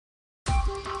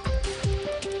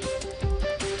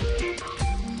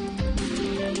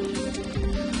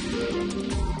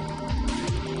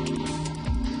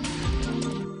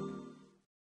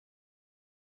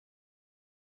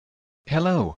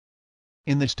Hello.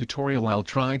 In this tutorial I'll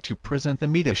try to present the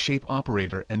meta shape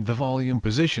operator and the volume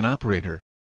position operator.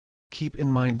 Keep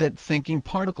in mind that Thinking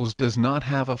Particles does not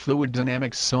have a fluid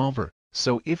dynamics solver,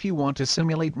 so if you want to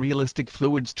simulate realistic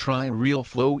fluids, try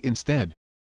RealFlow instead.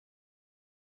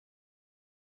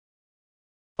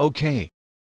 Okay.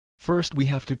 First we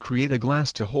have to create a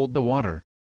glass to hold the water.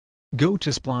 Go to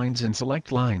Splines and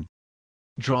select Line.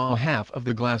 Draw half of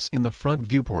the glass in the front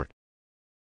viewport.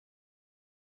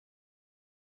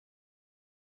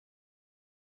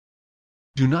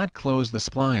 Do not close the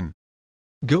spline.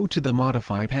 Go to the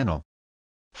Modify panel.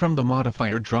 From the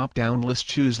Modifier drop-down list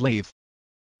choose Lathe.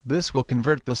 This will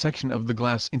convert the section of the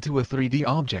glass into a 3D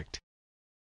object.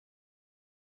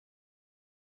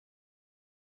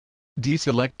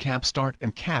 Deselect Cap Start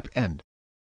and Cap End.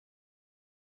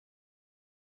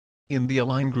 In the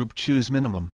Align group choose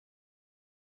Minimum.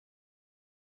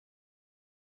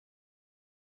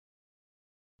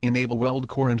 Enable Weld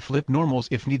Core and Flip Normals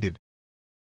if needed.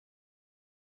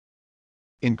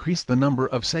 Increase the number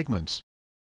of segments.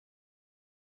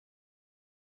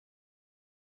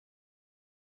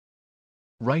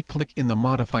 Right-click in the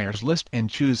Modifiers list and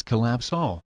choose Collapse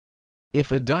All.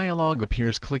 If a dialog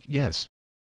appears, click Yes.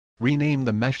 Rename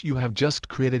the mesh you have just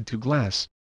created to Glass.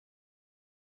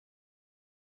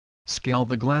 Scale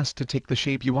the glass to take the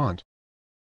shape you want.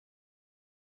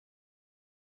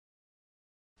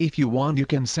 If you want, you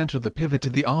can center the pivot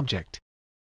to the object.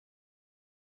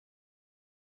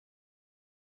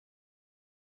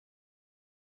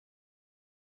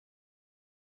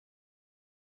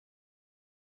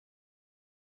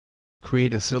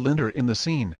 Create a cylinder in the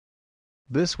scene.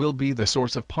 This will be the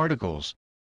source of particles.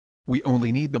 We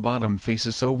only need the bottom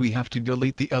faces, so we have to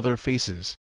delete the other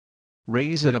faces.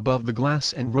 Raise it above the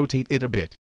glass and rotate it a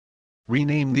bit.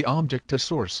 Rename the object to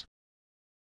Source.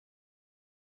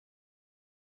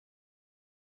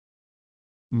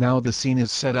 Now the scene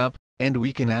is set up, and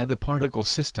we can add the particle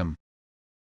system.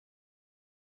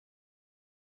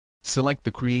 Select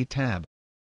the Create tab.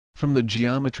 From the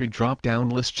Geometry drop-down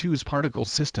list choose Particle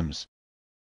Systems.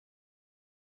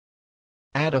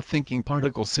 Add a Thinking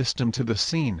Particle system to the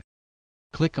scene.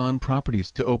 Click on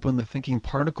Properties to open the Thinking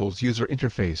Particles user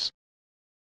interface.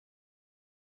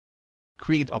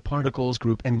 Create a Particles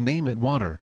group and name it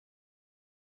Water.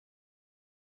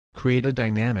 Create a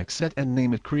dynamic set and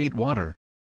name it Create Water.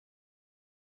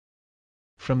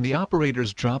 From the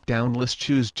Operators drop-down list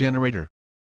choose Generator.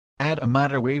 Add a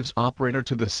Matter Waves operator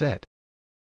to the set.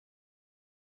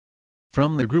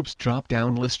 From the Groups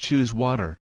drop-down list choose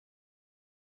Water.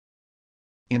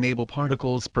 Enable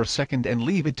particles per second and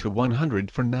leave it to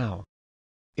 100 for now.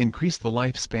 Increase the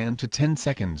lifespan to 10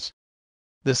 seconds.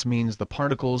 This means the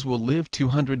particles will live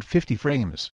 250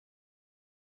 frames.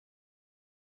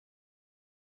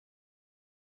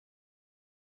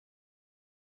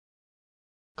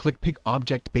 Click Pick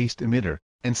Object-Based Emitter,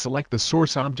 and select the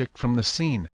source object from the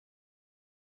scene.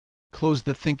 Close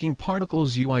the Thinking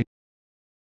Particles UI.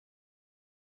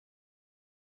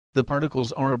 The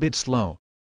particles are a bit slow.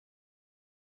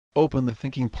 Open the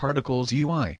Thinking Particles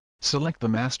UI, select the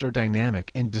Master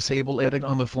Dynamic and disable Edit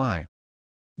on the fly.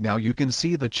 Now you can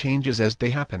see the changes as they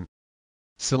happen.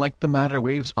 Select the Matter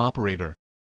Waves operator.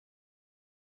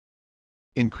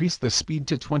 Increase the speed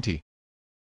to 20.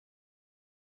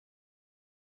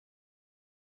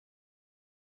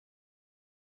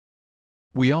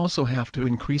 We also have to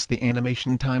increase the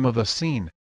animation time of a scene.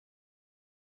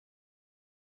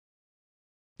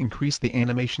 Increase the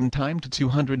animation time to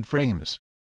 200 frames.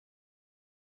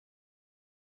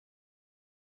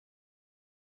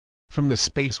 From the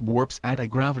space warps, add a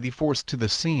gravity force to the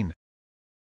scene.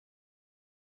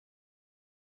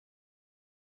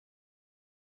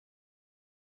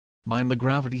 Bind the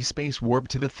gravity space warp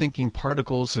to the Thinking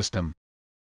Particles system.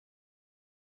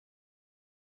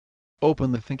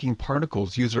 Open the Thinking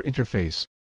Particles user interface.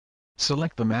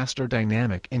 Select the Master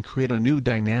Dynamic and create a new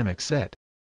dynamic set.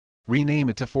 Rename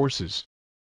it to Forces.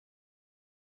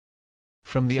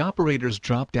 From the Operators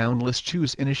drop-down list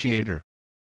choose Initiator.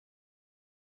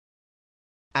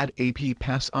 Add AP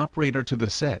Pass operator to the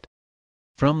set.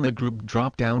 From the Group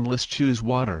drop-down list choose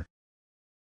Water.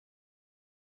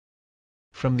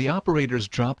 From the Operators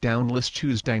drop-down list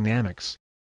choose Dynamics.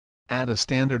 Add a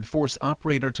Standard Force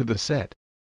operator to the set.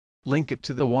 Link it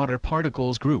to the Water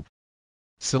Particles group.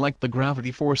 Select the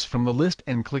Gravity Force from the list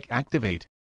and click Activate.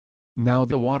 Now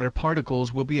the water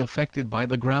particles will be affected by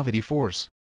the gravity force.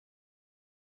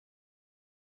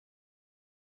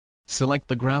 Select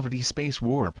the Gravity Space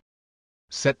Warp.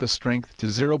 Set the strength to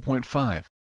 0.5.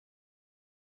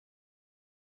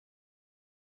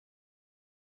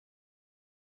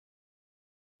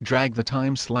 Drag the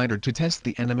time slider to test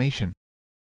the animation.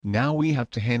 Now we have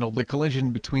to handle the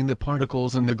collision between the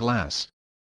particles and the glass.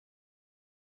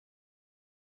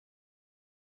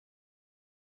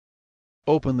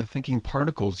 Open the Thinking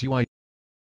Particles UI.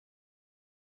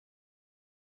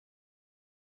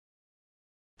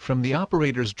 From the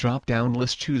Operators drop-down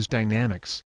list, choose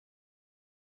Dynamics.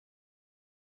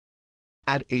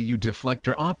 Add a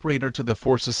U-deflector operator to the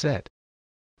forces set.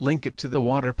 Link it to the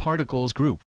Water Particles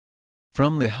group.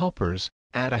 From the Helpers,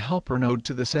 add a helper node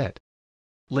to the set.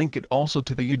 Link it also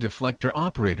to the U-deflector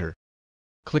operator.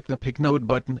 Click the Pick Node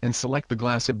button and select the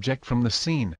glass object from the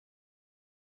scene.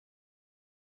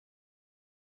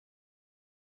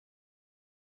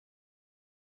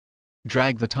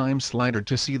 Drag the time slider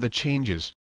to see the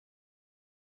changes.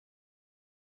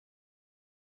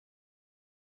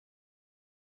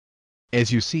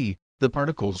 As you see, the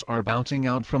particles are bouncing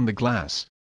out from the glass.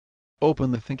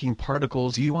 Open the Thinking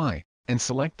Particles UI, and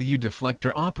select the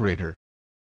U-deflector operator.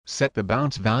 Set the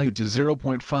bounce value to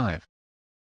 0.5.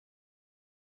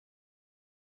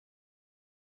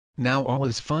 Now all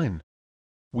is fine.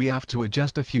 We have to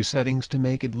adjust a few settings to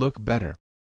make it look better.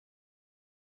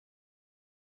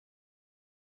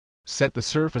 Set the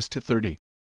surface to 30.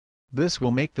 This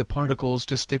will make the particles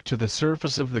to stick to the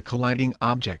surface of the colliding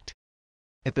object.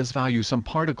 At this value, some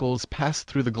particles pass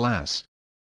through the glass.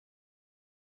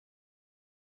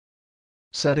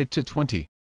 Set it to 20.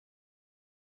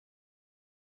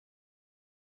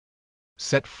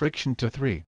 Set friction to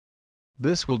 3.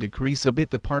 This will decrease a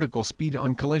bit the particle speed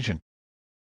on collision.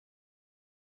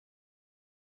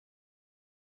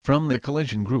 From the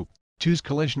collision group, choose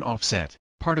Collision Offset,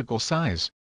 Particle Size.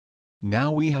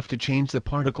 Now we have to change the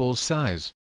particle's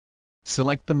size.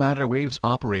 Select the Matter Waves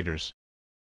operators.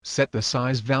 Set the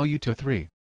size value to 3.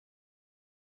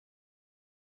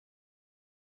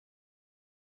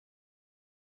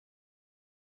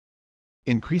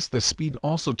 Increase the speed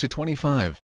also to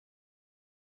 25.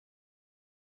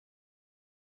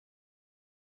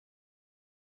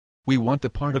 We want the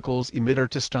particle's emitter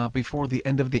to stop before the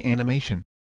end of the animation.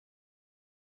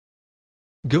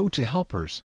 Go to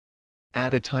Helpers.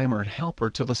 Add a timer helper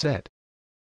to the set.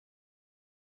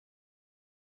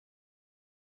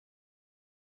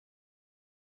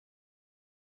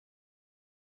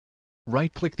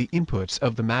 Right-click the inputs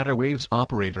of the Matter Waves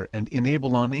operator and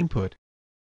enable on input.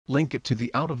 Link it to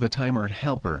the out of the timer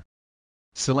helper.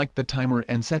 Select the timer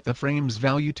and set the frames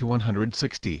value to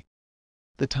 160.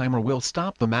 The timer will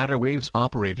stop the Matter Waves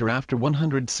operator after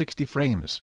 160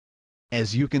 frames.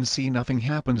 As you can see, nothing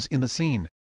happens in the scene.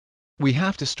 We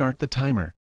have to start the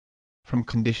timer. From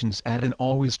Conditions, add an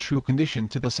always true condition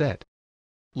to the set.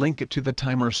 Link it to the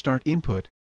timer start input.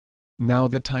 Now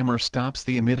the timer stops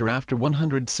the emitter after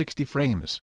 160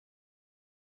 frames.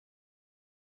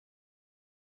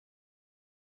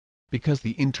 Because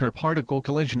the interparticle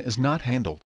collision is not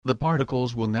handled, the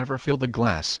particles will never fill the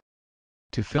glass.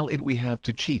 To fill it, we have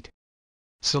to cheat.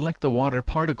 Select the Water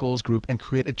Particles group and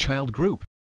create a child group.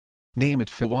 Name it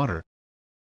Fill Water.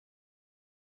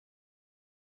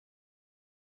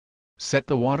 Set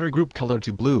the Water group color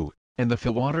to blue, and the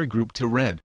Fill Water group to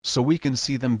red, so we can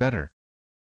see them better.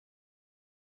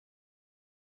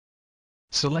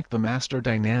 Select the Master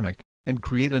Dynamic, and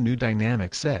create a new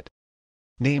dynamic set.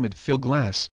 Name it Fill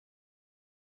Glass.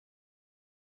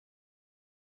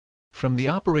 From the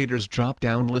Operators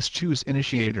drop-down list, choose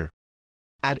Initiator.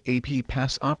 Add a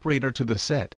P-Pass operator to the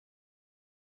set.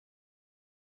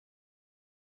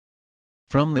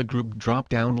 From the Group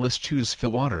drop-down list, choose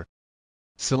Fill Water.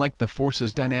 Select the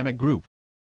Forces Dynamic group.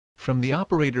 From the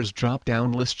Operators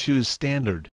drop-down list, choose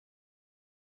Standard.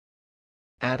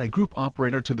 Add a Group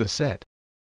operator to the set.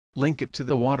 Link it to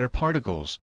the Water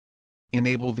Particles.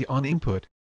 Enable the On input.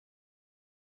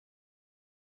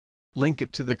 Link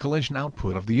it to the collision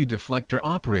output of the U-deflector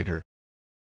operator.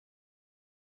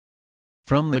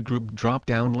 From the Group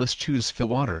drop-down list, choose Fill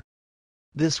Water.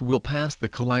 This will pass the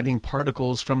colliding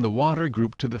particles from the Water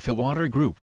group to the Fill Water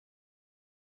group.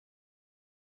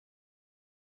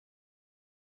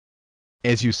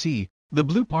 As you see, the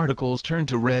blue particles turn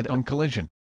to red on collision.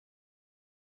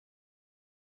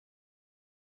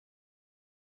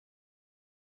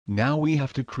 Now we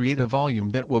have to create a volume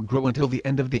that will grow until the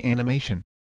end of the animation.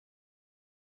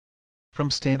 From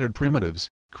Standard Primitives,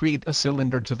 create a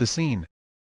cylinder to the scene.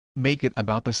 Make it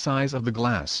about the size of the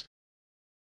glass.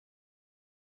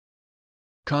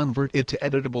 Convert it to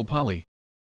editable poly.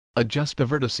 Adjust the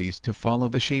vertices to follow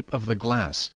the shape of the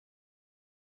glass.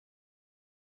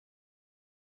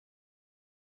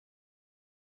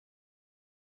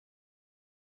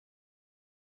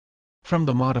 From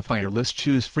the modifier list,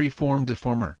 choose Freeform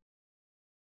Deformer.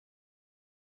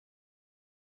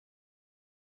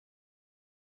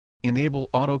 enable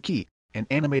Auto Key, and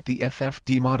animate the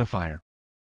FFD modifier.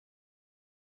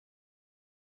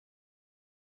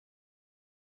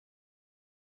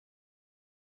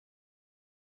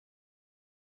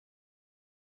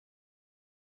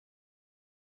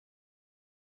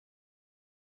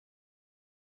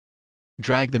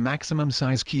 Drag the maximum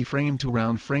size keyframe to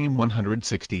around frame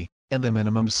 160, and the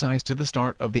minimum size to the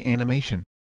start of the animation.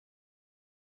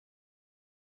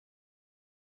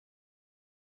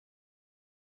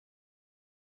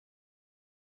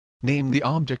 Name the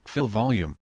object Fill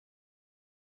Volume.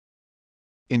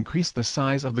 Increase the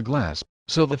size of the glass,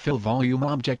 so the Fill Volume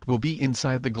object will be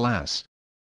inside the glass.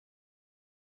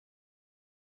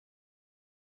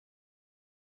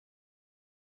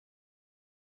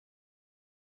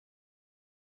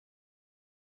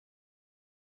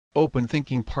 Open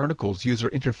Thinking Particles user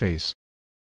interface.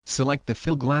 Select the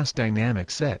Fill Glass Dynamic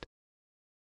set.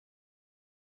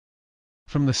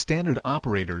 From the standard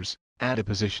operators, add a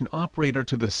position operator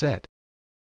to the set.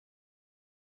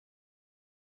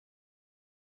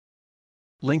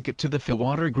 Link it to the Fill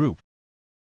Water group.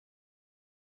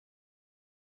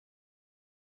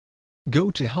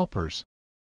 Go to Helpers.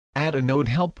 Add a node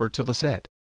helper to the set.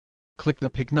 Click the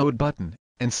Pick Node button,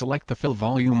 and select the Fill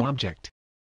Volume object.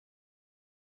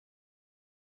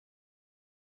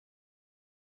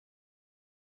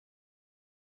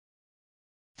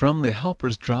 From the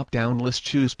Helpers drop-down list,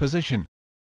 choose Position.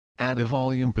 Add a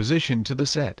volume position to the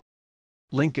set.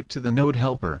 Link it to the node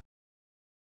helper.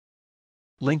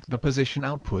 Link the position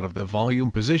output of the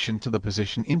volume position to the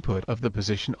position input of the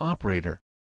position operator.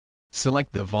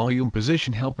 Select the volume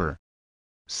position helper.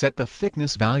 Set the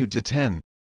thickness value to 10.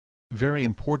 Very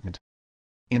important.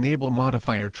 Enable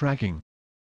modifier tracking.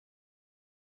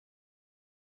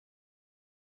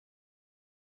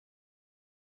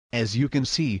 As you can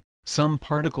see, some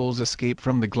particles escape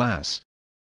from the glass.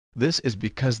 This is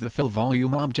because the Fill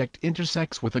Volume object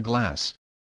intersects with the glass.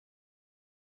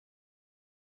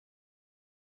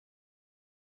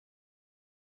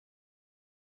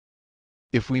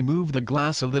 If we move the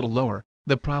glass a little lower,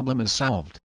 the problem is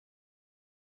solved.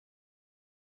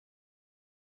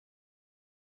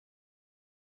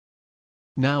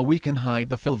 Now we can hide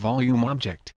the Fill Volume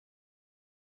object.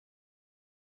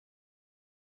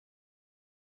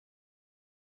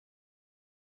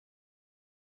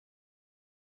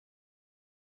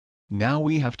 Now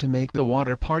we have to make the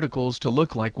water particles to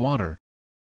look like water.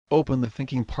 Open the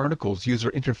Thinking Particles user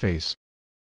interface.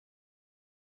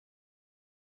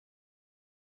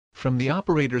 From the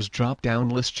Operators drop-down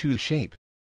list, choose Shape.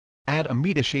 Add a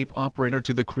MetaShape operator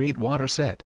to the Create Water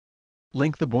set.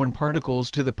 Link the born particles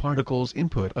to the particles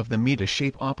input of the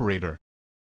MetaShape operator.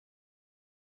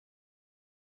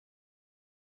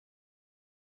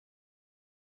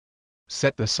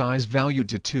 Set the size value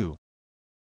to 2.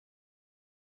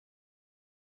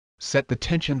 Set the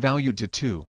tension value to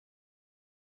 2.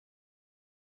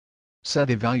 Set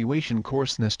evaluation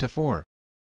coarseness to 4.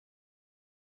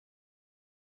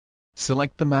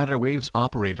 Select the matter waves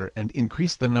operator and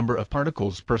increase the number of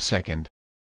particles per second.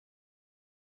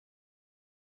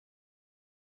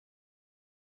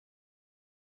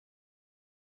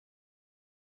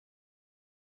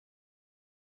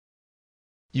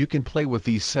 You can play with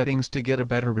these settings to get a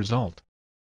better result.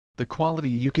 The quality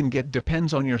you can get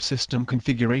depends on your system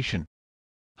configuration.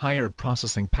 Higher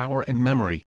processing power and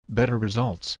memory, better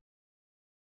results.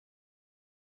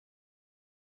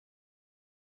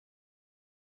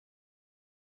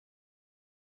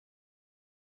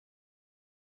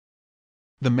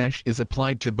 The mesh is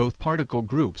applied to both particle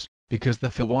groups, because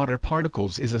the Fill Water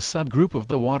Particles is a subgroup of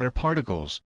the water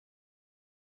particles.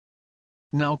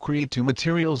 Now create two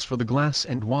materials for the glass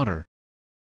and water.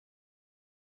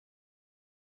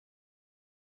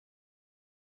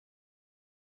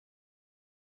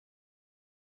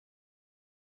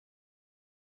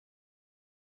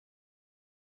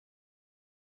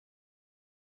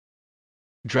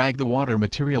 Drag the water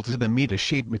material to the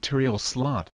MetaShape material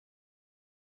slot.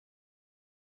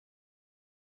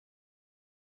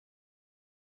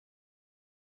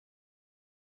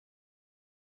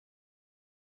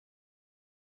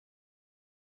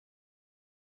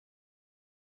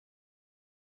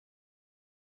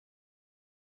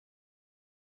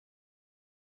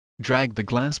 Drag the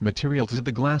glass material to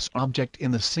the glass object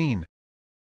in the scene.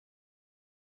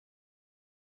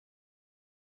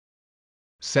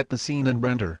 Set the scene and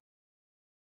render.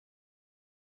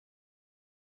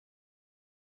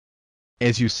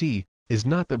 As you see, is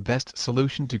not the best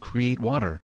solution to create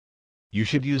water. You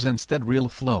should use instead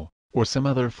RealFlow, or some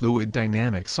other fluid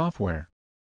dynamic software.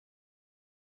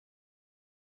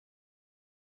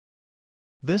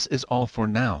 This is all for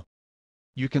now.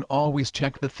 You can always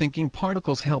check the Thinking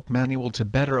Particles help manual to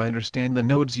better understand the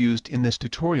nodes used in this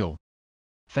tutorial.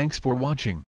 Thanks for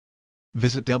watching.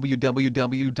 Visit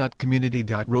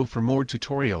www.community.ro for more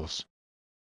tutorials.